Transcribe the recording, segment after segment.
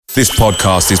This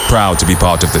podcast is proud to be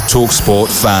part of the TalkSport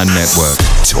Fan Network.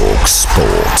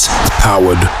 TalkSport.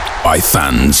 Powered by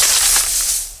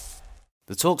fans.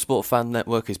 The TalkSport Fan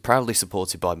Network is proudly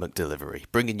supported by McDelivery,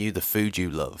 bringing you the food you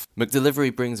love.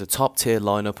 McDelivery brings a top-tier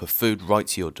lineup of food right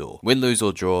to your door. Win, lose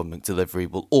or draw,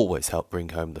 McDelivery will always help bring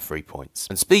home the free points.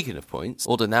 And speaking of points,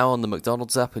 order now on the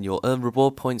McDonald's app and you'll earn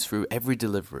reward points through every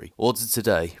delivery. Order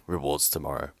today, rewards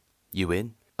tomorrow. You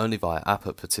in? Only via app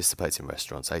at participating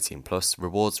restaurants. 18 plus.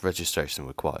 Rewards registration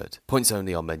required. Points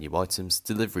only on menu items.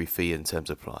 Delivery fee and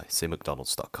terms apply. See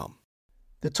mcdonalds.com.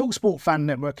 The TalkSport Fan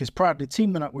Network is proudly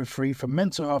teaming up with Free for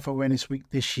Mental Health Awareness Week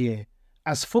this year.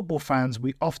 As football fans,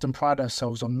 we often pride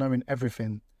ourselves on knowing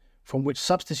everything, from which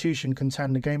substitution can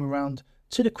turn the game around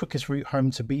to the quickest route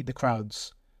home to beat the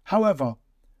crowds. However,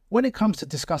 when it comes to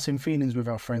discussing feelings with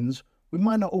our friends, we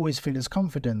might not always feel as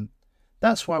confident.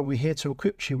 That's why we're here to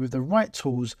equip you with the right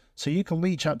tools so you can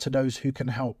reach out to those who can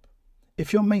help.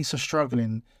 If your mates are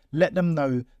struggling, let them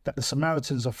know that the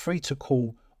Samaritans are free to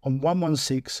call on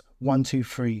 116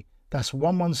 123. That's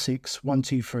 116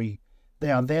 123. They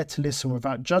are there to listen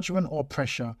without judgment or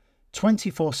pressure,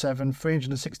 24/7,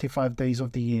 365 days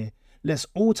of the year. Let's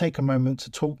all take a moment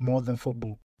to talk more than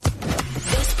football.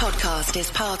 This podcast is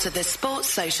part of the Sports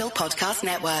Social Podcast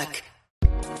Network.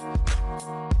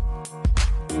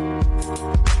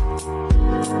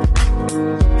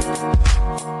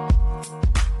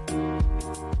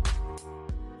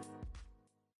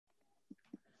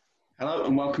 Hello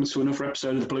and welcome to another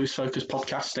episode of the Blues Focus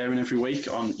podcast, airing every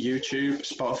week on YouTube,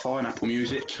 Spotify and Apple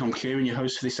Music. I'm Kieran, your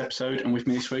host for this episode, and with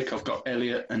me this week I've got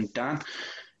Elliot and Dan.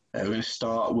 We're going to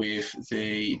start with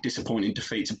the disappointing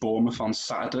defeat to Bournemouth on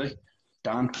Saturday.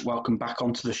 Dan, welcome back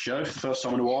onto the show. For the first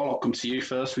time in a while, I'll come to you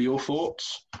first for your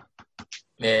thoughts.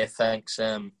 Yeah, thanks.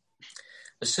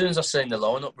 As soon as I seen the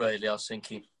lineup, really, I was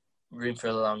thinking, we're in for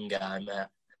a long game there.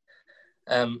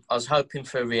 I was hoping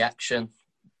for a reaction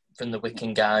from the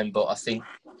Wigan game, but I think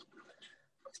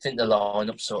the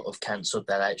lineup sort of cancelled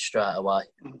that out straight away.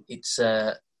 It's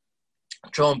try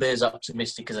and be as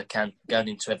optimistic as I can going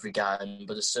into every game,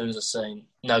 but as soon as I seen,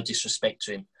 no disrespect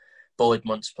to him,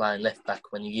 Bournemouth's playing left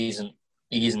back when he isn't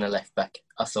a left back,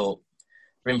 I thought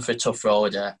we're in for a tough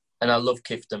ride there. And I love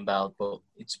Clifton Bell, but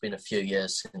it's been a few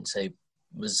years since he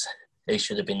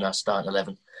should have been our starting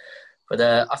 11. But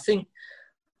I think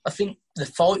the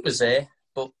fight was there,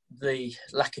 but the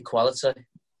lack of quality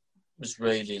was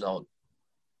really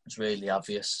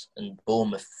obvious. And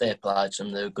Bournemouth, fair play to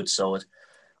them, they're a good side.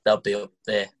 They'll be up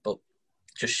there, but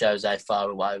just shows how far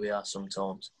away we are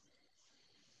sometimes.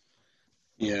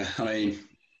 Yeah, I mean,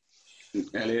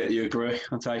 Elliot, you agree?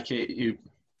 I take it you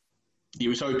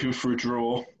was hoping for a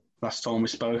draw last time we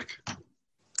spoke.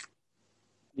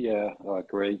 Yeah, I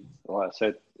agree. Like I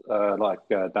said,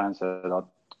 Dan said,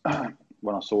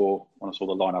 when I saw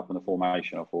the lineup and the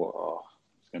formation, I thought,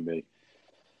 it's going to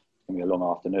be a long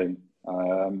afternoon.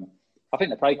 I think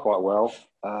they played quite well.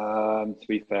 To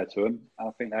be fair to them,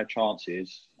 I think they had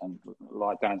chances, and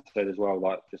like Dan said as well,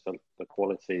 like just the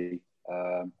quality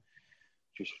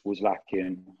just was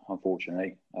lacking,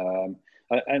 unfortunately.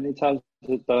 And in terms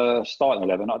of the starting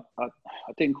 11, I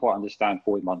didn't quite understand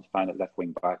Bournemouth playing at left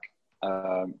wing back.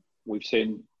 We've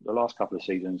seen the last couple of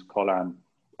seasons, Colin,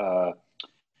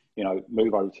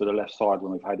 move over to the left side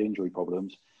when we've had injury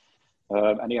problems.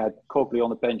 And he had Cogley on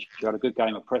the bench. He had a good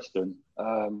game at Preston.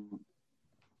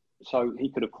 So he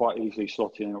could have quite easily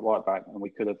slotted in at right back, and we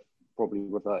could have probably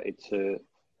reverted to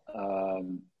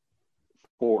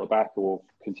 4 at the back or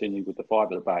continued with the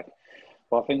 5 at the back.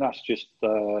 But I think that's just,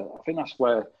 that's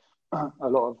where a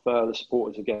lot of the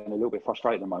supporters are getting a little bit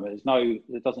frustrated at the moment.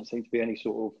 There doesn't seem to be any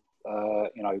sort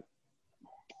of,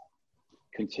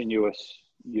 continuous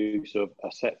use of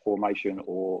a set formation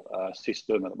or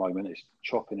system at the moment. It's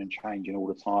chopping and changing all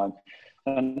the time.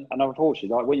 And unfortunately,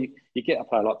 like when you get a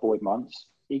player like Boyd Muntz,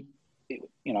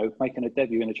 making a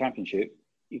debut in the Championship,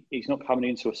 he's not coming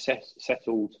into a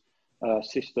settled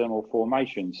system or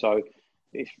formation. So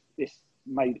it's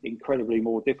made incredibly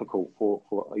more difficult for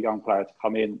a young player to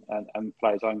come in and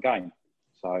play his own game.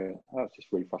 So that's just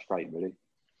really frustrating, really.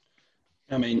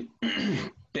 I mean,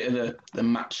 bit of the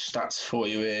match stats for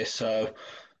you here. So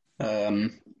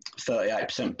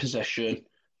 38% possession.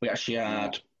 We actually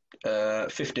had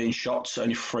 15 shots,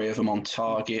 only 3 of them on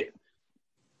target.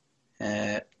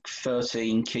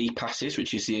 13 key passes,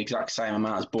 which is the exact same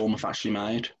amount as Bournemouth actually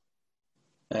made.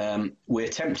 We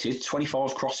attempted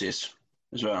 25 crosses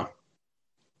as well.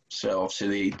 So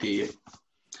obviously the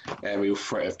aerial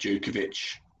threat of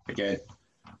Djukovic, again,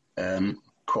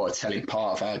 quite a telling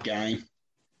part of our game.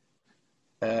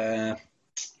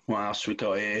 What else we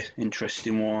got here?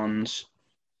 Interesting ones.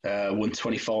 won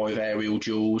 25 aerial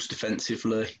duels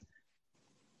defensively.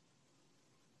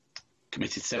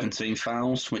 Committed 17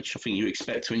 fouls, which I think you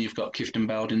expect when you've got Clifton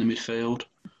Beld in the midfield.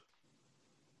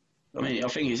 I mean, I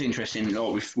think it's interesting.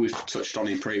 Like we've touched on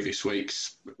in previous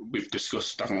weeks. We've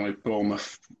discussed, haven't we,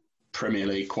 Bournemouth Premier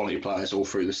League quality players all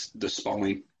through the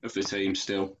spine of the team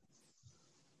still.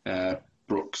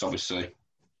 Brooks, obviously,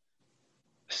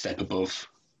 a step above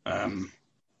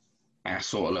our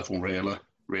sort of level,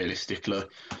 realistically.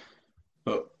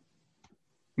 But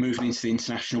moving into the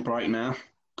international break now,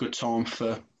 good time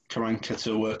for Karanka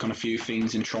to work on a few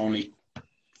things and try and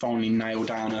finally nail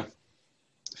down a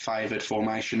favoured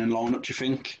formation and lineup. Do you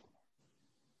think?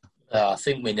 I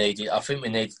think we needed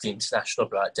the international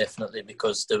break, definitely,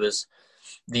 because there was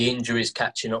the injuries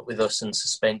catching up with us and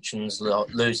suspensions,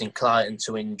 losing Clayton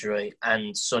to injury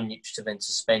and Sunjic to then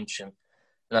suspension.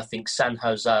 And I think San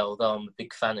Jose, although I'm a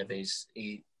big fan of his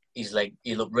he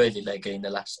looked really leggy in the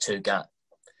last two games.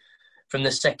 From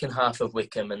the second half of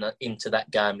Wickham and into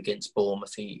that game against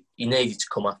Bournemouth, he needed to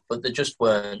come up, but there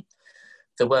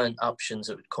weren't options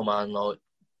that would come on, like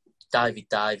David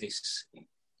Davis.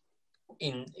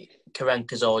 In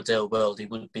Karanka's ideal world, he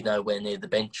would be nowhere near the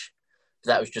bench.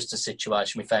 That was just a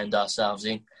situation we found ourselves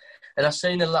in. And I've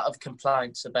seen a lot of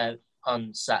complaints about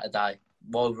on Saturday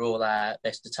why we're all our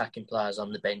best attacking players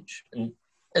on the bench. And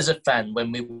as a fan,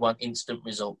 when we want instant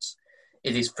results,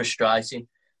 it is frustrating.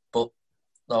 But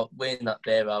like, we're not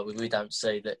there, are we? We don't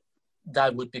see that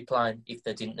they would be playing if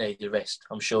they didn't need the rest.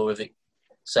 I'm sure of it.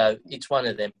 So it's one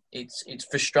of them. It's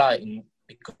frustrating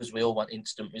because we all want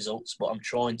instant results, but I'm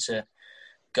trying to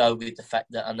go with the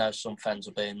fact that I know some fans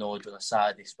will be annoyed when I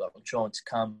say this, but I'm trying to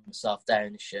calm myself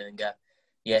down this year and go,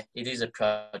 yeah, it is a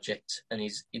project and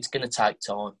it's going to take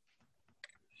time.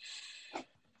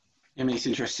 I mean, it's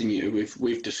interesting.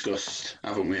 We've discussed,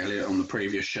 haven't we, Elliot, on the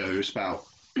previous shows about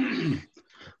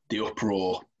the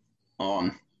uproar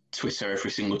on Twitter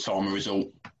every single time a result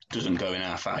doesn't go in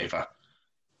our favour,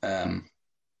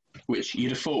 which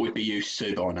you'd have thought we'd be used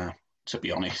to by now, to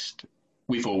be honest.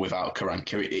 With or without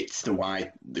Karanka, it's the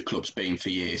way the club's been for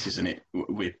years, isn't it?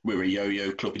 We're a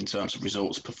yo-yo club in terms of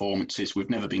results, performances. We've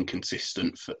never been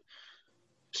consistent for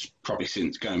probably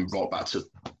since going right back to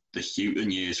the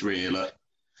Houghton years, really.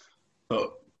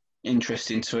 But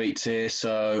interesting tweets here.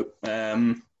 So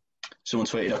someone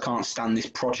tweeted, "I can't stand this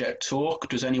project talk.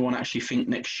 Does anyone actually think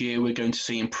next year we're going to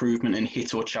see improvement and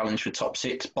hit or challenge for top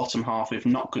six? Bottom half, if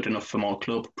not good enough for my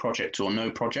club, project or no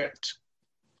project?"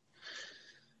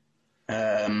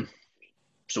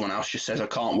 Someone else just says, I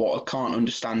can't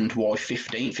understand why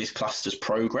 15th is classed as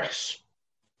progress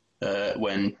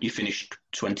when you finished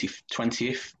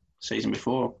 20th season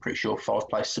before. Pretty sure 5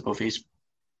 places above his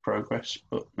progress,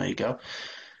 but there you go.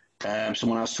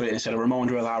 Someone else tweeted and said, a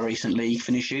reminder of our recent league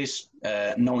finishes,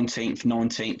 19th,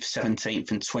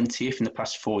 17th and 20th in the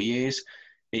past 4 years.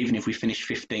 Even if we finish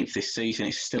 15th this season,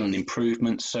 it's still an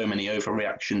improvement. So many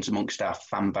overreactions amongst our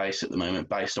fan base at the moment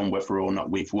based on whether or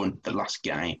not we've won the last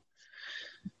game.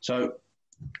 So,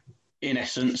 in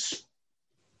essence,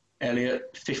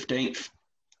 Elliot, 15th,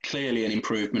 clearly an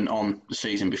improvement on the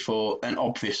season before and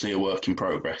obviously a work in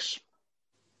progress.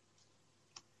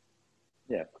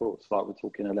 Yeah, of course. Like, we're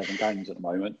talking 11 games at the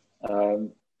moment. I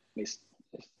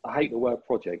hate the word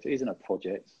project. It isn't a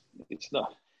project. It's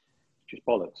not. It's just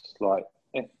bollocks. Like,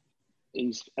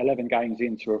 he's 11 games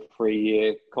into a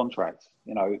 3-year contract.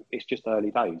 You know, it's just early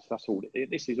days. That's all.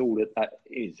 This is all that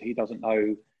is. He doesn't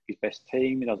know his best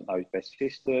team. He doesn't know his best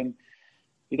system.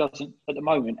 He doesn't. At the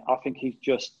moment, I think he's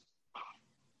a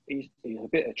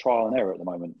bit of trial and error at the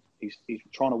moment. He's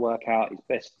trying to work out his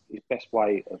best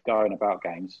way of going about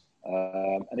games.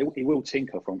 And he will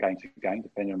tinker from game to game,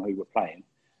 depending on who we're playing.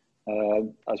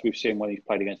 As we've seen when he's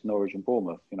played against Norwich and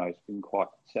Bournemouth, you know, it's been quite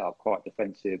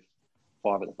defensive,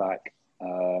 5 at the back,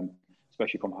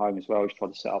 especially from home as well. He's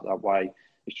tried to set up that way.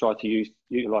 He's tried to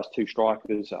utilise 2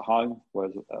 strikers at home,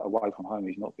 whereas away from home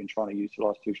he's not been trying to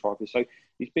utilise 2 strikers. So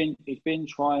he's been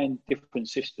trying different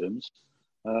systems.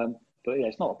 But yeah,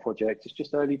 it's not a project. It's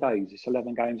just early days. It's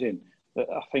 11 games in. But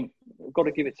I think we've got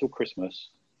to give it till Christmas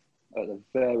at the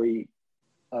very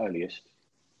earliest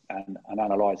and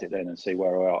analyse it then and see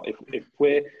where we are.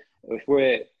 If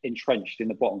we're entrenched in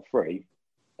the bottom 3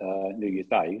 New Year's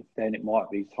Day, then it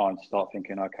might be time to start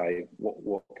thinking, okay,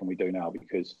 what can we do now?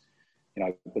 Because, you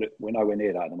know, but we're nowhere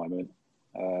near that at the moment.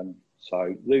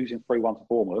 So losing 3-1 to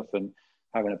Bournemouth and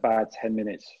having a bad 10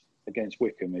 minutes against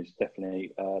Wickham is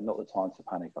definitely not the time to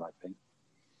panic, I don't think.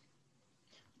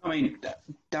 I mean,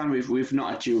 Dan, we've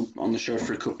not had you on the show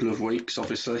for a couple of weeks,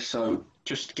 obviously, so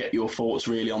just to get your thoughts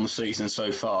really on the season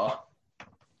so far.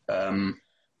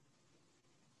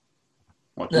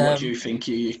 What do you think?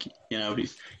 You know,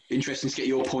 it's interesting to get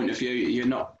your point of view. You're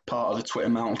not part of the Twitter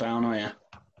meltdown, are you?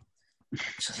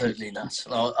 Absolutely not.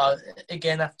 No,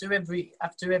 again, after every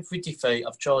defeat,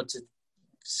 I've tried to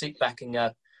sit back and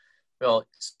go, right,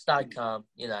 stay calm,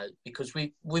 you know, because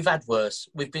we've had worse.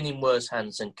 We've been in worse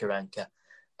hands than Karanka,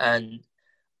 and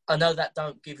I know that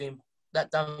don't give him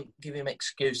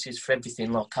excuses for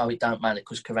everything. Like, oh, it don't matter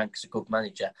because Karanka's a good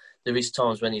manager. There is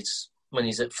times when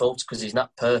he's at fault because he's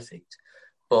not perfect.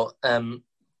 But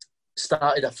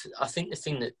started off, I think the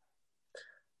thing that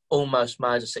almost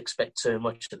made us expect too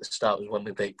much at the start was when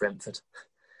we beat Brentford.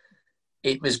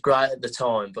 It was great at the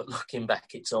time, but looking back,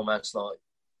 it's almost like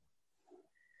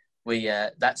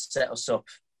that set us up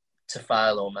to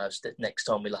fail almost next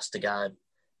time we lost a game,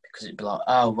 because it'd be like,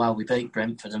 oh, well, we beat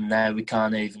Brentford and now we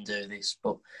can't even do this.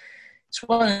 But it's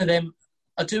one of them.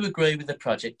 I do agree with the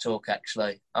project talk,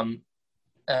 actually.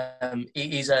 It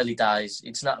is early days.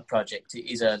 It's not a project.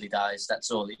 It is early days.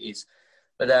 That's all it is.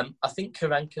 But I think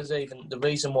Karanka's even... The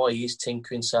reason why he is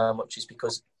tinkering so much is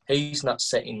because he's not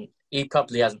setting... He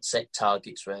probably hasn't set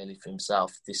targets, really, for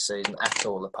himself this season at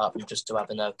all, apart from just to have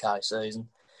an okay season.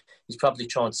 He's probably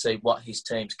trying to see what his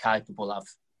team's capable of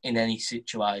in any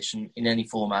situation, in any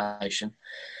formation.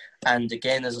 And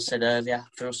again, as I said earlier,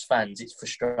 for us fans, it's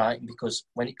frustrating because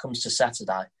when it comes to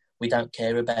Saturday, we don't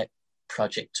care about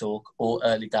project talk or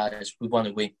early days. We want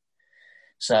to win.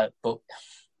 So, but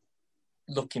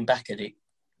looking back at it,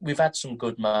 we've had some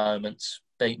good moments,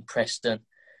 beating Preston,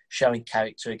 showing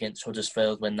character against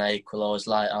Huddersfield when they equalised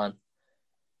late on.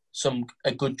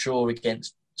 A good draw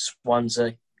against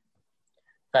Swansea.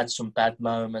 Had some bad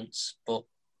moments, but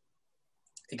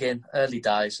again, early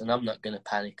days, and I'm not going to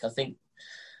panic. I think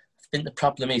the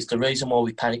problem is, the reason why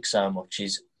we panic so much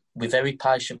is we're very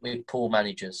patient with poor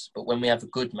managers, but when we have a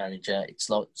good manager, it's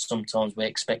like sometimes we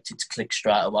expect it to click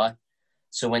straight away.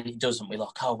 So when it doesn't, we're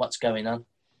like, oh, what's going on?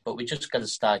 But we just got to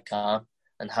stay calm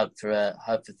and hope for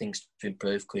things to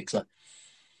improve quickly.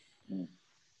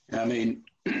 I mean,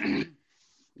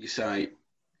 you say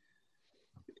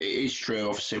it is true.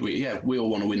 Obviously, we all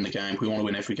want to win the game. We want to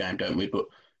win every game, don't we? But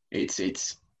it's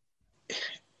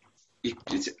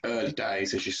early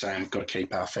days, as you're saying. We've got to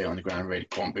keep our feet on the ground. Really,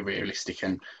 can't be realistic.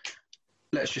 And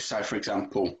let's just say, for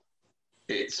example,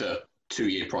 it's a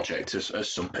 2-year project, as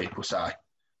some people say.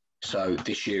 So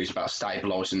this year is about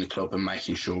stabilising the club and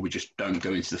making sure we just don't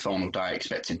go into the final day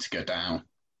expecting to go down.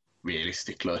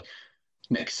 Realistically,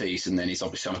 next season then is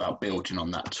obviously about building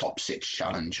on that top 6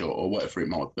 challenge or whatever it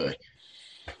might be.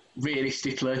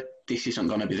 Realistically, this isn't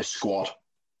going to be the squad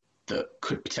that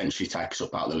could potentially take us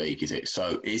up out of the league, is it?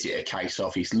 So is it a case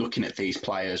of he's looking at these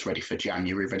players ready for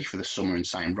January, ready for the summer, and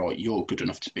saying, right, you're good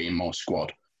enough to be in my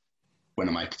squad when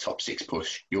I make the top 6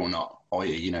 push, you're not.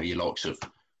 Your likes of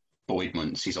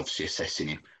Boydmans, he's obviously assessing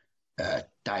him.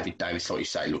 David Davis, like you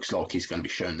say, looks like he's going to be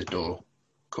showing the door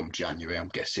come January, I'm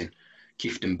guessing.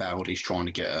 Kifton Baldy's trying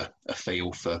to get a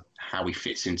feel for how he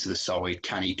fits into the side.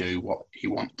 Can he do what he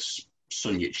wants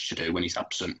Sunjic to do when he's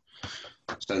absent?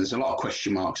 So there's a lot of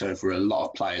question marks over a lot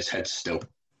of players' heads still,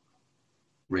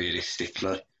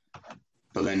 realistically.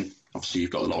 But then, obviously,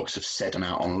 you've got the likes of Seddon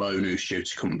out on loan, who's due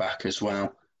to come back as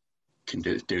well.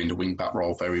 Doing the wing-back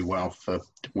role very well for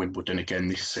Wimbledon again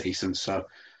this season. So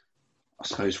I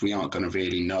suppose we aren't going to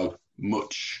really know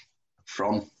much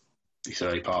from this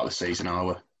early part of the season, are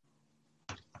we?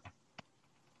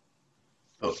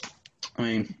 But, I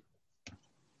mean,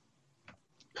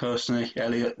 personally,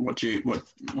 Elliot, what do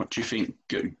you think?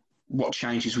 What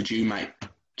changes would you make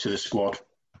to the squad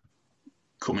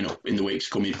coming up in the weeks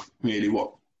coming? Really,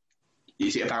 what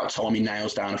is it about time he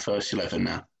nails down a first 11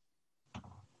 now?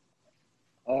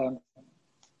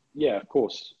 Yeah, of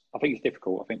course. I think it's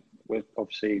difficult. I think we've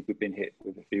been hit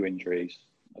with a few injuries,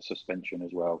 a suspension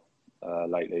as well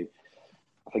lately.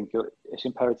 I think it's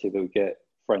imperative that we get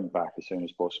Friend back as soon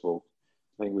as possible.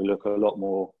 I think we look a lot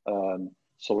more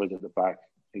solid at the back.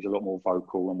 He's a lot more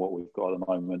vocal than what we've got at the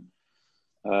moment.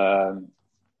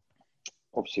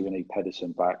 Obviously, we need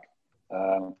Pedersen back.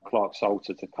 Clark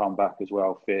Salter to come back as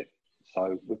well, fit.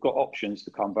 So we've got options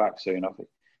to come back soon. I think,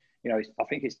 I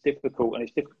think it's difficult, and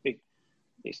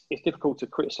it's difficult to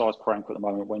criticise Karanka at the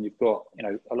moment when you've got,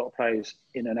 a lot of players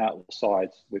in and out of the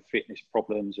sides with fitness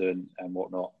problems and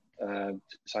whatnot. To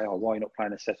say, oh, why are you not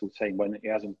playing a settled team when he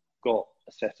hasn't got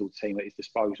a settled team at his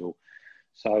disposal?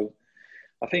 So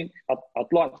I think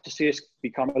I'd like to see us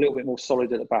become a little bit more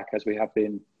solid at the back as we have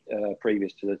been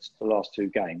previous to the last 2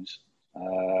 games.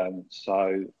 And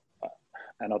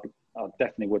I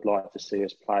definitely would like to see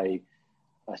us play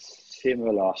a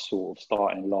similar sort of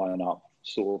starting lineup,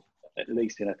 sort at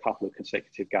least in a couple of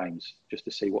consecutive games, just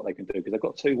to see what they can do, because they've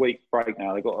got a 2-week break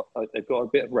now. They've got a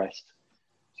bit of rest,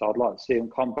 so I'd like to see them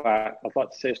come back. I'd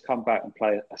like to see us come back and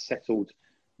play a settled,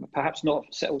 perhaps not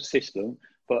a settled system,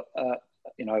 but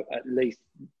at least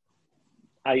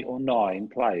 8 or 9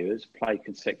 players play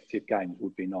consecutive games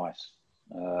would be nice.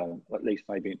 At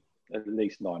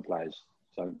least 9 players.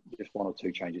 So just 1 or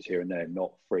 2 changes here and there,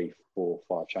 not 3, 4,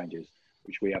 5 changes,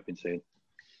 which we have been seeing.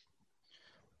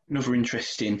 Another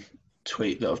interesting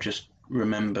tweet that I've just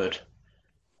remembered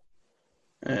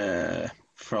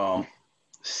from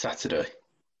Saturday.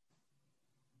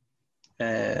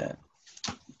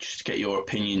 Just to get your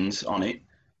opinions on it.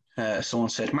 Someone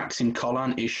said, Maxim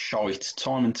Collan is shite,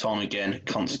 time and time again,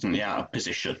 constantly out of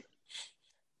position.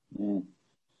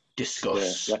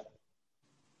 Discuss.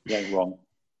 Yeah, wrong.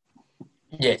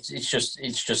 Yeah, it's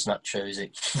just not true, is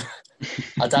it?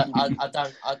 I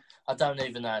don't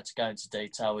even know how to go into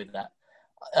detail with that.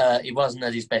 He wasn't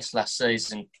at his best last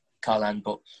season, Collan,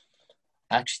 but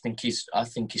I think he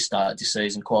started this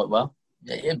season quite well.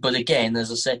 But again,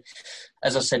 as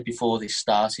I said before this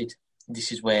started,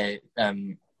 this is where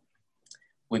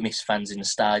we miss fans in the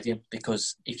stadium,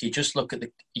 because if you just look at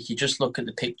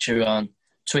the picture on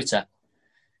Twitter,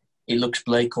 it looks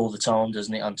bleak all the time,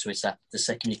 doesn't it, on Twitter? The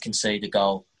second you concede a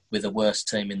goal with the worst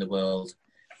team in the world.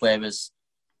 Whereas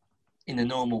in the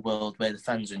normal world where the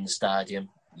fans are in the stadium,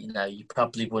 you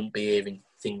probably wouldn't be hearing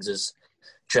things as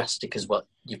drastic as what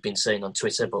you've been seeing on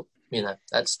Twitter. But,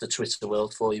 that's the Twitter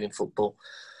world for you in football.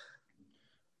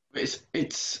 I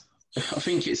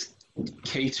think it's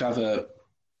key to have a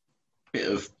bit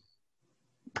of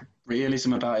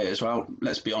realism about it as well.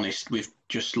 Let's be honest, we've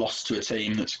just lost to a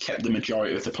team that's kept the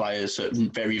majority of the players that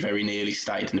very, very nearly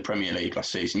stayed in the Premier League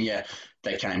last season. Yeah,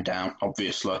 they came down,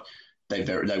 obviously. They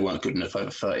weren't good enough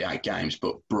over 38 games,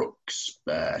 but Brooks,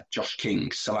 Josh King,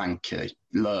 Solanke,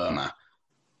 Lerma,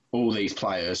 all these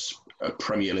players are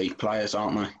Premier League players,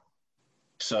 aren't they?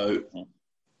 So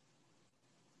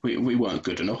we weren't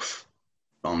good enough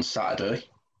on Saturday,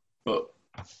 but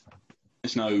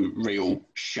there's no real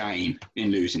shame in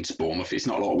losing to Bournemouth. It's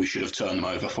not like we should have turned them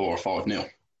over 4 or 5-0.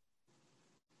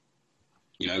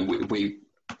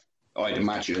 I'd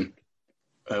imagine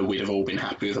we'd have all been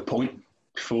happy with a point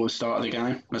before the start of the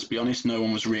game. Let's be honest, no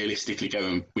one was realistically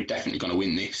going, we're definitely going to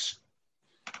win this.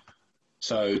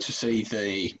 So to see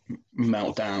the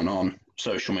meltdown on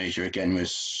social media again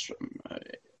was,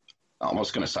 I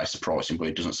was going to say surprising, but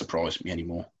it doesn't surprise me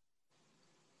anymore,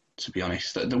 to be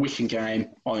honest. The Wigan game,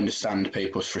 I understand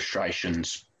people's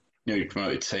frustrations. Newly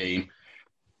promoted team,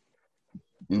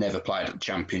 never played at the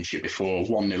Championship before,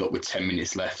 1-0 up with 10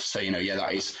 minutes left. So,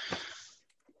 that is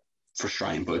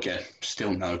frustrating. But again,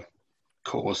 still no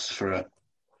cause for a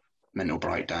mental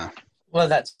breakdown. Well,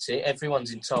 that's it.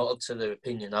 Everyone's entitled to their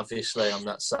opinion. Obviously, I'm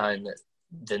not saying that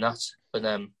they're not. But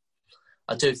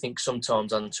I do think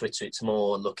sometimes on Twitter it's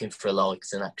more looking for a like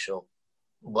than actual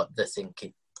what they're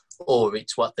thinking. Or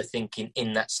it's what they're thinking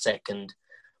in that second,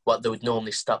 what they would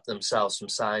normally stop themselves from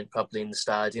saying probably in the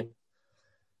stadium.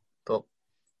 But,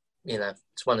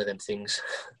 it's one of them things.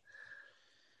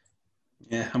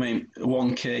 Yeah,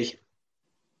 one key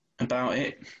about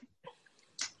it,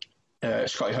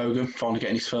 Scotty Hogan finally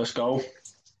getting his first goal.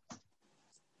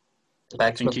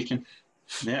 Think he can,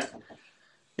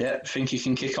 think he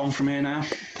can kick on from here now.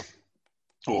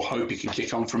 Or hope he can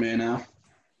kick on from here now.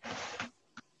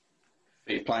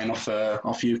 Playing off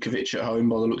Jukovic at home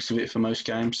by the looks of it for most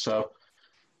games, so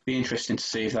be interesting to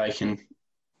see if they can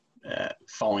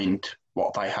find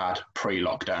what they had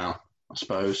pre-lockdown, I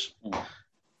suppose.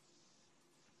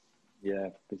 Yeah,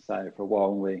 I've been saying it for a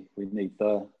while. We need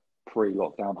the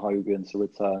pre-lockdown Hogan to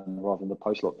return rather than the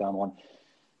post-lockdown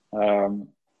one.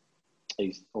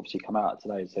 He's obviously come out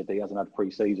today and said that he hasn't had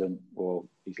pre-season, or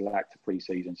he's lacked a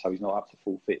pre-season, so he's not up to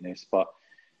full fitness, but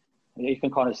you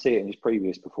can kind of see it in his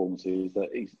previous performances that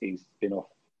he's been off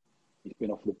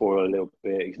the boil a little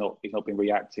bit. He's not been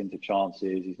reacting to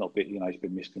chances. He's not been, he's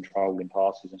been miscontrolling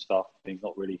passes and stuff. He's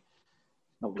not really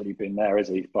been there, has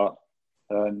he? But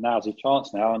now's his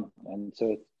chance now, and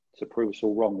to prove us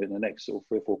all wrong in the next sort of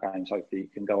 3 or 4 games. Hopefully, he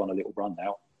can go on a little run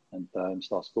now and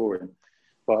start scoring.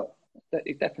 But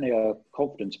he's definitely a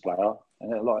confidence player,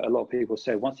 and a lot of people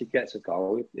say once he gets a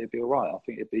goal, it'd be all right. I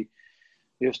think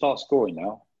he'll start scoring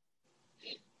now.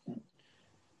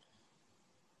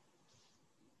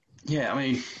 Yeah,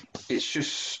 it's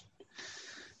just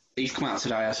he's come out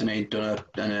today, hasn't he?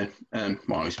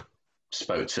 He's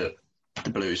spoke to the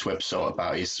Blues website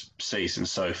about his season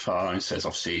so far, and says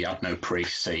obviously he had no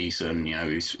pre-season.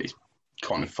 He's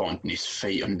kind of finding his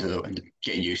feet and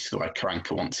getting used to the way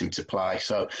Karanka wants him to play.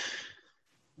 So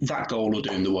that goal will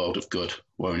do him the world of good,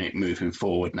 won't it? Moving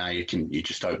forward, now you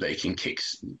just hope that he can kick.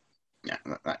 Yeah,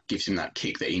 that gives him that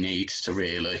kick that he needs to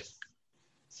really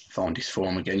find his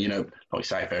form again. You know, like I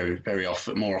say, very, very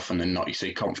often, more often than not, you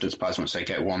see confidence players, once they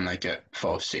get one, they get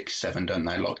 5, 6, 7, don't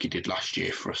they? Like he did last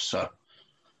year for us. So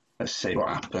let's see what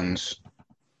happens.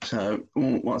 So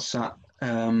what's that?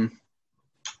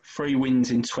 3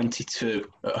 wins in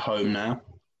 22 at home now.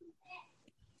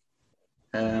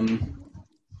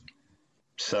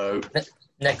 So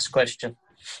next question.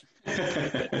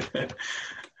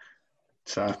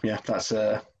 So yeah, that's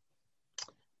I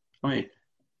mean,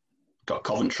 got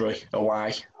Coventry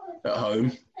away at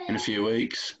home in a few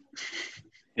weeks.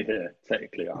 Yeah,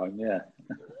 technically at home, yeah.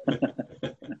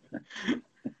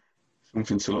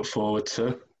 Something to look forward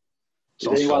to. It's Did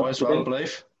on anyone- Sky as did well, I any-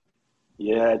 believe.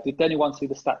 Yeah, did anyone see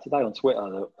the stat today on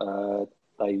Twitter that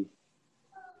they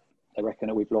reckon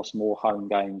that we've lost more home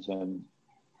games than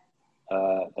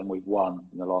we've won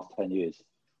in the last 10 years?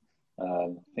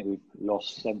 I think we've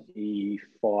lost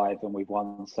 75 and we've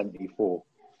won 74.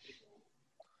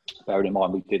 Bearing in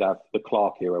mind, we did have the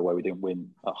Clark era where we didn't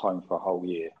win at home for a whole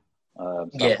year. So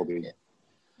Yeah, probably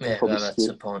that's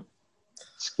the point.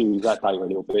 Skews that data a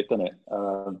little bit, doesn't it?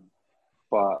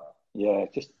 But yeah,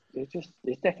 it's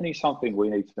definitely something we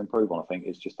need to improve on. I think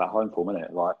it's just that home form, isn't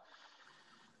it? Like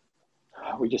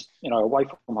we just, away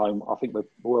from home, I think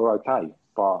we're okay,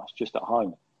 but it's just at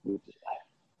home.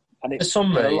 For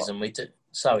some reason, we do.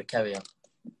 Sorry, carry on.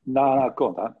 No, go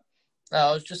on, Dan. No,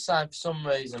 I was just saying, for some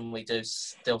reason, we do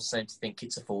still seem to think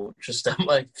it's a fortress, don't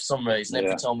we? For some reason,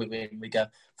 every time we win, we go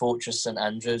Fortress St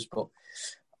Andrews. But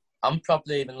I'm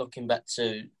probably even looking back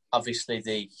to, obviously,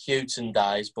 the Houghton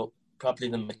days, but probably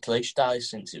the McLeish days,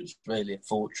 since it was really a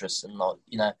fortress. And,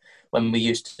 when we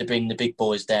used to bring the big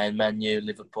boys down, Man U,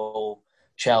 Liverpool,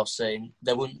 Chelsea,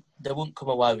 they wouldn't come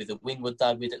away with a win, would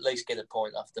they? We'd at least get a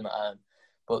point off them at home.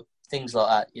 But things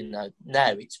like that,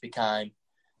 now it's become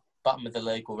bottom of the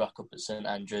league will rock up at St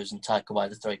Andrews and take away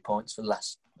the 3 points for the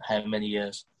last how many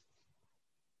years?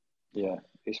 Yeah,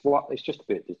 it's just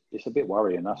a bit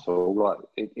worrying. That's all. Like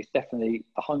it's definitely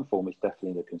the home form is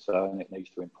definitely the concern. It needs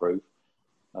to improve.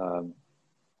 Yeah,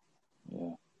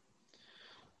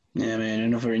 I mean,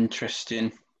 another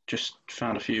interesting. Just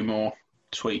found a few more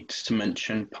tweets to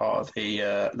mention. Part of the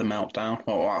meltdown.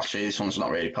 Well, actually, this one's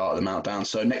not really part of the meltdown.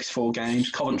 So next 4 games: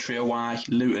 Coventry away,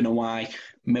 Luton away,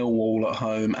 Millwall at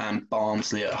home, and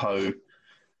Barnsley at home.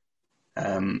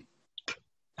 How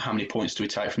many points do we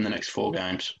take from the next 4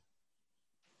 games?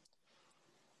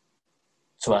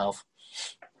 12.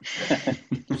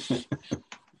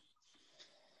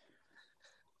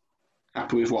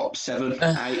 Happy with what? 7,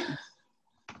 8?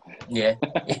 Yeah,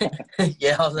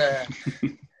 yeah. I'll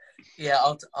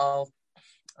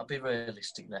be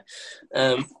realistic now.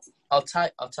 I'll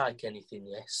take anything.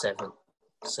 Yeah, 7.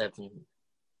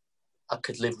 I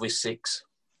could live with 6,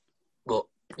 but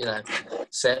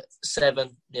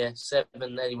 7. Yeah,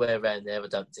 7 anywhere around there. I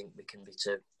don't think we can be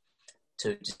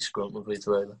too disgruntled with,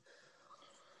 really.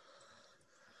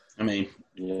 I mean,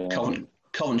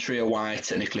 Coventry away,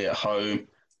 technically at home,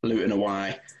 Luton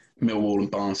away, Millwall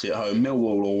and Barnsley at home.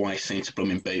 Millwall always seem to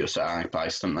blooming beat us at our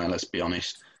pace, don't they? Let's be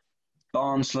honest.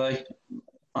 Barnsley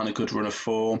on a good run of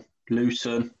form.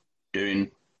 Luton doing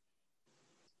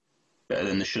better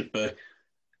than they should be.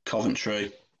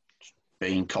 Coventry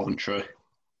being Coventry.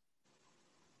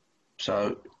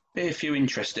 So, be a few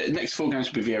interesting. The next 4 games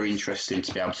will be very interesting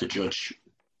to be able to judge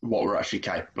what we're actually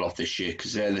capable of this year,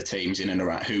 because they're the teams in and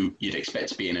around who you'd expect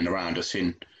to be in and around us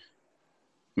in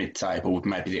mid-table, with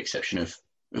maybe the exception of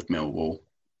Millwall,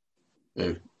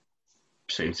 who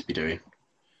seem to be doing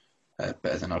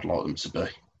better than I'd like them to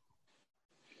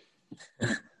be.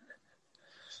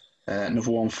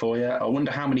 Another one for you. I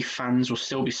wonder how many fans will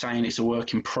still be saying it's a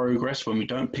work in progress when we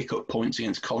don't pick up points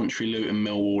against Coventry, Luton,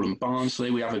 Millwall and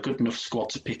Barnsley. We have a good enough squad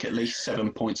to pick at least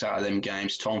 7 points out of them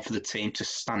games. Time for the team to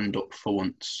stand up for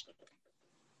once.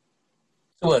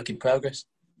 It's a work in progress.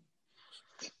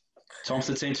 Time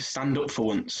for the team to stand up for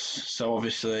once. So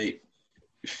obviously,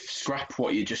 scrap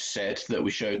what you just said, that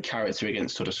we showed character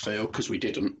against Huddersfield, because we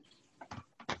didn't.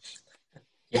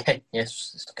 Yeah,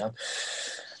 yes, it's gone.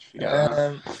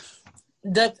 I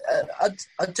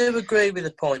do agree with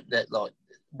the point that,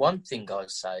 one thing I'd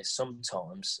say is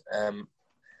sometimes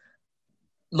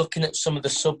looking at some of the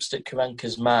subs that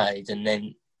Karanka's made, and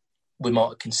then we might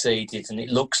have conceded and it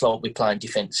looks like we're playing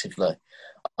defensively,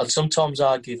 I'd sometimes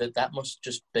argue that must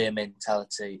just be a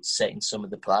mentality set in some of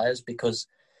the players, because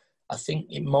I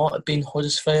think it might have been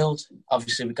Huddersfield.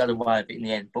 Obviously, we got away with it in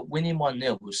the end, but winning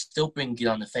 1-0 was still bringing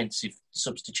on offensive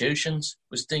substitutions,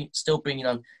 was still bringing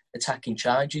on attacking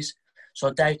charges. So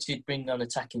I doubt he'd bring on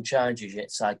attacking charges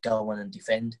yet, so I'd go on and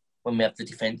defend when we have the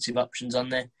defensive options on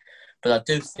there. But I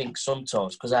do think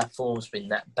sometimes, because our form's been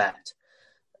that bad,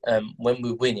 when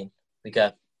we're winning, we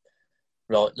go,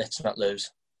 right, let's not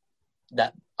lose.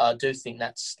 That I do think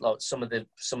that's like some of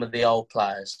the old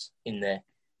players in there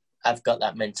have got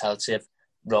that mentality of,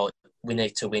 right, we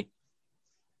need to win.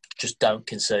 Just don't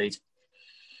concede.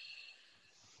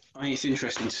 I think it's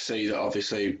interesting to see that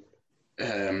obviously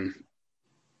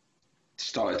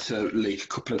started to leak a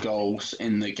couple of goals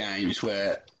in the games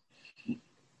where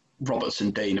Roberts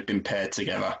and Dean have been paired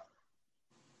together.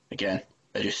 Again,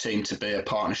 they just seem to be a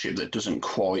partnership that doesn't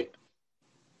quite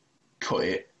cut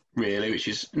it, really, which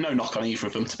is no knock on either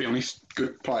of them, to be honest.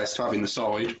 Good players to have in the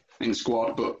side, in the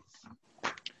squad, but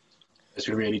as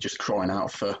we're really just crying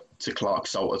out to Clark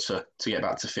Salter to get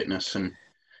back to fitness and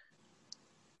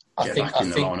get back in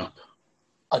the lineup.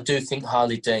 I do think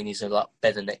Harley Dean is a lot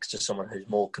better next to someone who's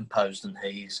more composed than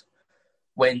he is.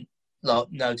 When, like,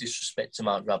 no disrespect to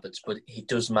Mark Roberts, but he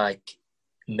does make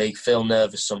me feel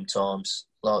nervous sometimes,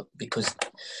 like, because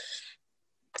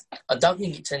I don't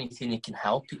think it's anything he can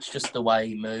help. It's just the way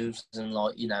he moves, and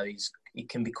like, you know, he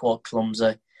can be quite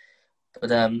clumsy.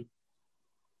 But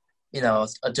you know,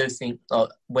 I do think like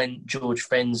when George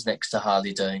Fenn's next to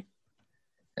Harley Dean,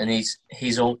 and he's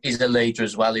a leader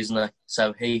as well, isn't he?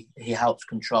 So he helps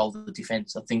control the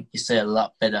defence. I think you see a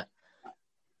lot better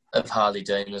of Harley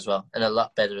Dean as well, and a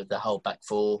lot better of the whole back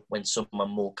four when someone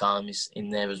more calm is in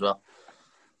there as well.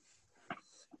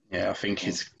 Yeah, I think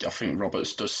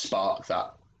Roberts does spark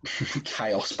that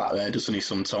chaos back there, doesn't he?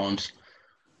 Sometimes.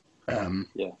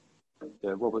 Yeah,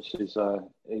 Roberts is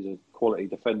he's a quality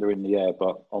defender in the air,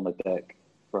 but on the deck,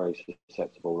 very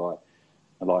susceptible. Like,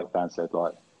 and like Dan said,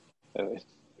 like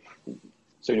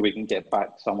sooner we can get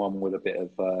back someone with a bit of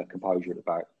composure at the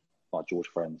back, like George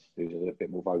Friends, who's a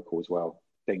bit more vocal as well.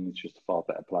 Dean's just a far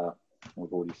better player.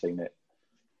 We've already seen it.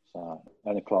 So,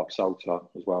 and a Clark Salter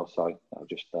as well. So that'll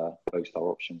just boost our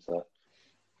options there.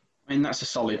 I mean, that's a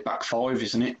solid back five,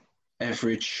 isn't it?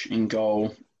 Everidge in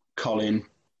goal, Colin,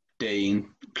 Dean,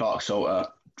 Clark Salter,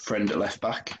 Friend at left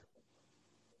back.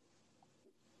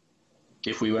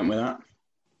 If we went with that.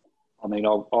 I mean,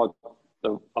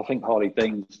 I think Harley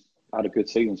Dean's had a good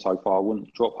season so far. I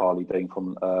wouldn't drop Harley Dean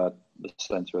from the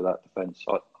centre of that defence.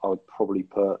 I would probably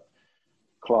put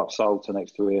Clark Salter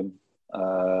next to him,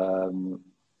 and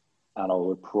I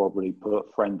would probably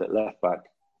put Friend at left back.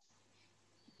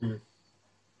 In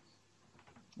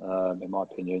my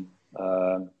opinion.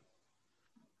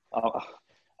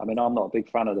 I mean, I'm not a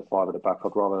big fan of the five at the back.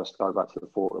 I'd rather us go back to the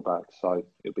four at the back. So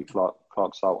it'll be Clark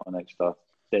Salter next to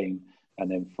Dean,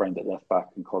 and then Friend at left back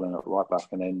and Colin at right back,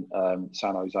 and then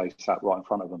San Jose sat right in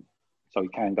front of them. So we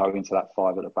can go into that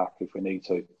five at the back if we need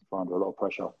to, if we're under a lot of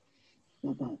pressure.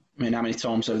 I mean, how many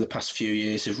times over the past few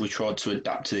years have we tried to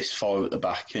adapt to this five at the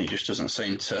back, and it just doesn't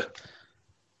seem to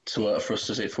work for us,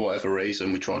 does it? For whatever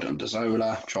reason, we tried it under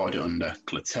Zola, tried it under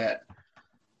Clotet.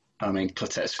 I mean,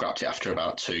 Clotet scrapped it after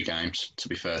about 2 games, to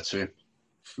be fair to him.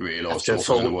 Realised it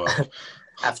wasn't going to work.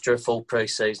 After a full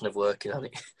pre-season of working on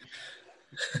it.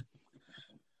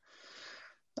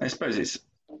 I suppose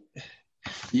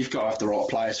you've got to have the right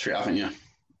players for it, haven't you?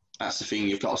 That's the thing.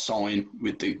 You've got to sign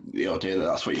with the idea that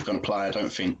that's what you're going to play. I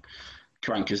don't think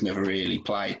Karanka's never really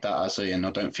played that, has he? And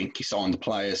I don't think he signed the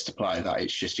players to play that.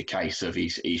 It's just a case of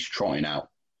he's trying out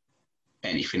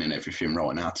anything and everything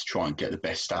right now to try and get the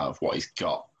best out of what he's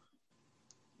got.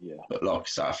 Yeah. But like I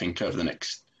said, I think over the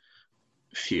next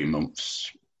few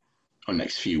months, or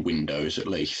next few windows at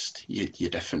least,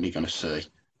 you're definitely going to see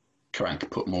Karanka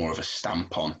put more of a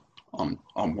stamp on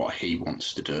what he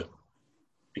wants to do.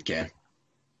 Again,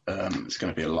 there's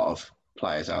going to be a lot of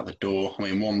players out the door. I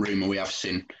mean, one rumour we have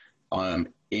seen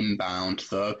inbound,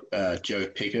 though, Joe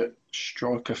Pigott,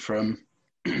 striker from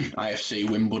AFC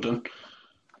Wimbledon.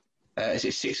 Is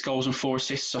it 6 goals and 4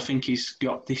 assists I think he's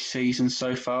got this season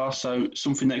so far? So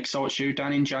something that excites you,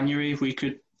 Dan, in January, if we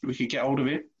could get hold of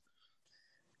it?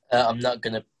 I'm not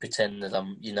going to pretend that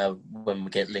I'm, when we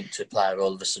get linked to a player,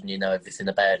 all of a sudden you know everything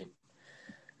about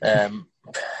him.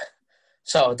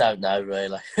 So I don't know,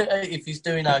 really. If he's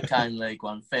doing okay in League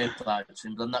One, fair play to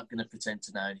him, but I'm not going to pretend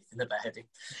to know anything about him.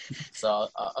 So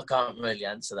I can't really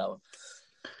answer that one.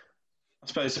 I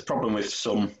suppose the problem with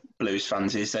some Blues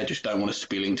fans is they just don't want us to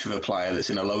be linked with a player that's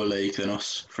in a lower league than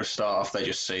us for a start off. They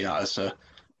just see that as a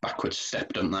backwards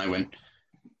step, don't they, when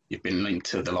you've been linked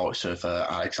to the likes of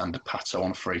Alexander Pato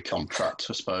on a free contract,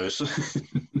 I suppose.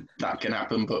 That can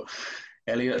happen, but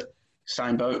Elliot,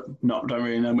 same boat, don't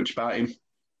really know much about him.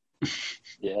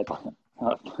 Yeah,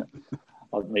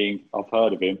 I mean, I've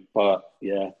heard of him, but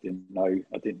yeah,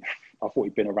 I I thought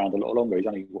he'd been around a lot longer. He's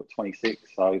only 26,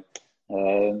 so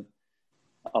I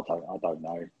don't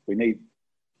know. We need.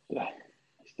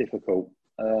 It's difficult.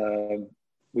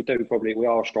 We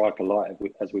are a striker light,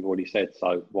 as we've already said.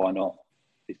 So why not?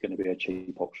 He's going to be a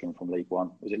cheap option from League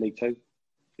One. Was it League Two?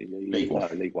 League One.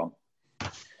 No, League One.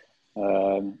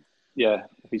 Yeah,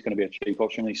 if he's going to be a cheap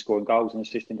option, he's scoring goals and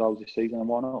assisting goals this season, and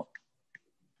why not?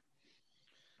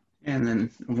 And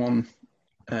then one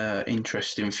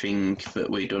interesting thing that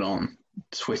we done on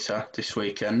Twitter this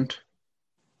weekend,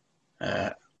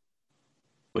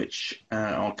 which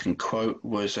I can quote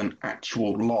was an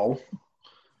actual lol,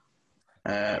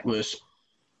 was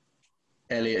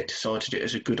Elliot decided it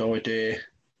was a good idea,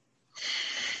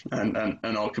 and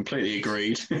I completely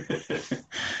agreed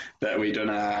that we done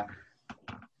our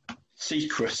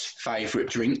secret favourite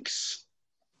drinks.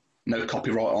 No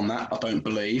copyright on that, I don't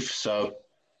believe. So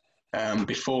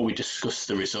before we discuss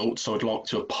the results, I would like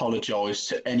to apologise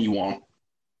to anyone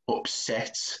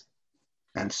upset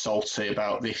and salty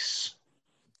about this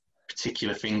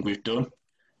particular thing we've done,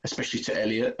 especially to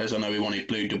Elliot, as I know he wanted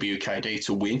Blue WKD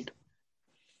to win.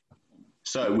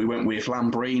 So we went with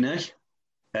Lambrini,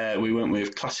 we went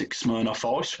with Classic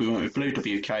Smirnoff Ice, we went with Blue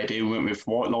WKD, we went with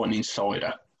White Lightning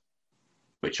Cider,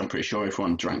 which I'm pretty sure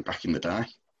everyone drank back in the day.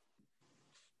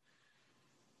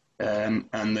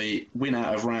 And the winner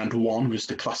of round one was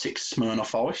the Classic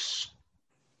Smirnoff Ice.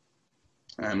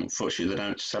 Unfortunately, they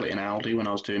don't sell it in Aldi when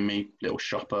I was doing my little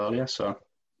shop earlier, so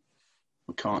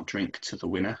we can't drink to the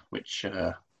winner, which,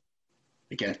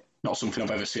 again, not something I've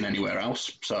ever seen anywhere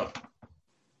else. So,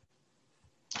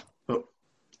 but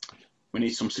we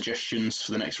need some suggestions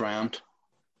for the next round.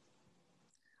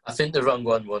 I think the wrong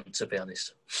one won, to be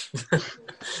honest.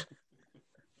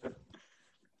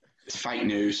 It's fake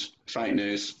news. Fake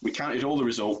news. We counted all the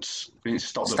results. We didn't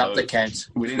stop the vote. Stop the count.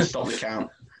 We didn't stop the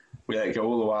count. We let it go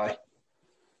all the way.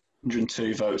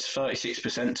 102 votes,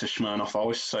 36% to Smirnoff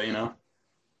Ice. So, you know,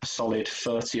 a solid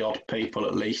 30-odd people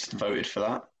at least voted for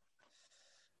that.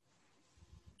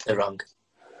 They're wrong.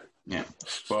 Yeah.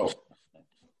 Well,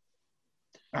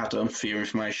 Adam, for your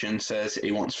information, says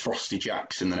he wants Frosty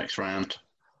Jacks in the next round.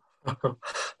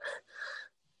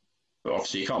 But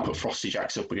obviously, you can't put Frosty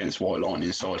Jacks up against White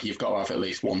Lightning Cider. You've got to have at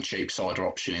least one cheap cider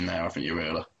option in there, haven't you,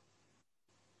 really?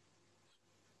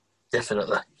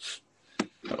 Definitely.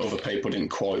 Other people didn't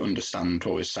quite understand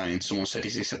what he was saying. Someone said,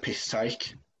 is this a piss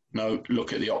take? No,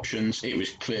 look at the options. It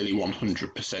was clearly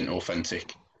 100%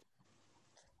 authentic.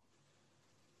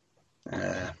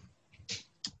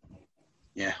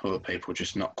 Yeah, other people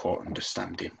just not quite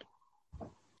understanding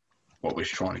what we was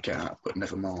trying to get at, but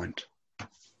never mind.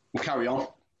 We'll carry on.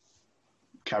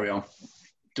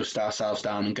 Dust ourselves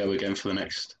down and go again for the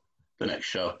next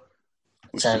show.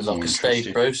 Sounds like a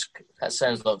Steve Bruce. That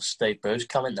sounds like a Steve Bruce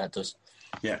comment, that does.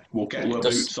 Yeah, we'll get our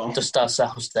boots on. Dust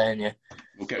ourselves down, yeah.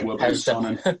 We'll get our boots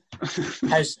on.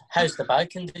 How's the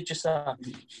bacon, did you say?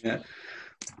 Yeah.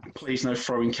 Please no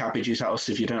throwing cabbages at us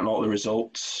if you don't like the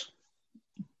results.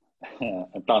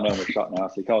 I've done on the shot now,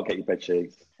 so you can't get your bed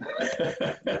sheets.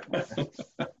 I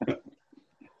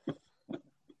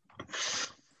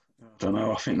don't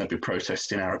know. I think they'd be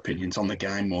protesting our opinions on the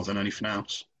game more than anything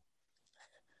else.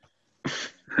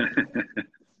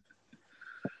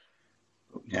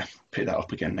 Yeah, pick that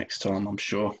up again next time, I'm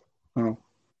sure. Well,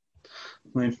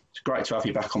 I mean, it's great to have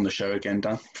you back on the show again,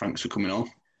 Dan. Thanks for coming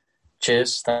on.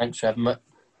 Cheers. Thanks for having me.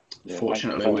 Yeah,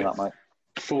 Fortunately,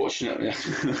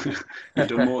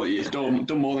 you've done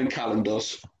more than Callum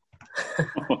does.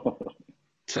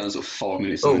 Turns up 5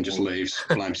 minutes and then just leaves,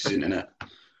 blames his internet.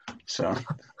 So,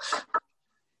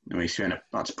 anyway, so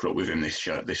I had to put up with him this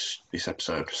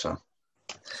episode. So,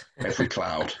 every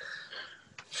cloud.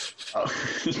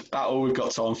 That's all we've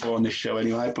got time for on this show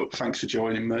anyway, but thanks for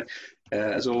joining me.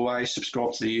 As always,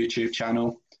 subscribe to the YouTube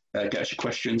channel. Get us your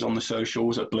questions on the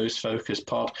socials at Blues Focus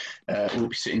Pod. We'll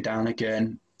be sitting down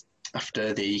again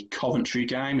after the Coventry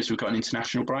game as we've got an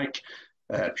international break.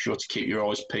 Be sure to keep your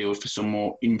eyes peeled for some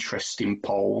more interesting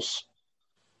polls.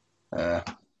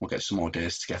 We'll get some more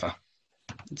ideas together.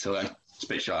 Until then,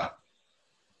 speak to you later.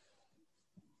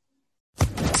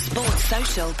 Sports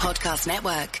Social Podcast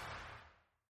Network.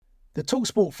 The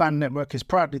TalkSport Fan Network is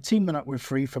proudly teaming up with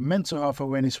Free for Mental Health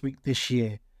Awareness Week this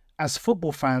year. As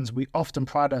football fans, we often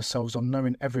pride ourselves on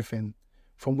knowing everything,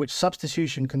 from which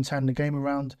substitution can turn the game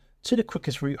around to the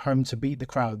quickest route home to beat the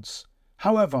crowds.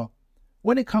 However,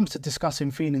 when it comes to discussing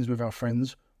feelings with our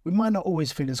friends, we might not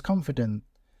always feel as confident.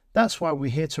 That's why we're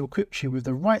here to equip you with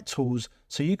the right tools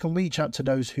so you can reach out to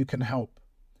those who can help.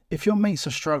 If your mates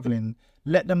are struggling,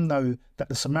 let them know that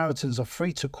the Samaritans are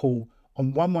free to call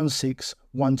on 116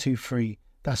 123.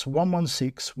 That's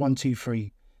 116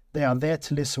 123. They are there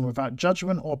to listen without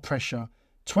judgment or pressure,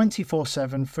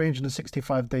 24/7,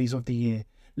 365 days of the year.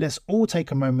 Let's all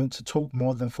take a moment to talk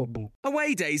more than football.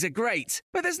 Away days are great,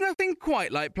 but there's nothing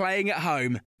quite like playing at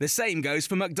home. The same goes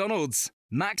for McDonald's.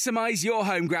 Maximise your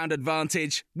home ground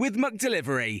advantage with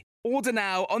McDelivery. Order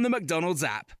now on the McDonald's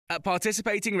app. At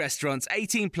participating restaurants,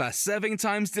 18 plus, serving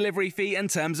times, delivery fee and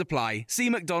terms apply. See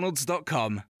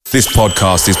mcdonalds.com. This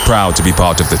podcast is proud to be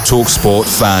part of the TalkSport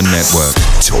Fan Network.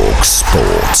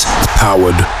 TalkSport.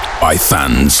 Powered by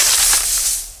fans.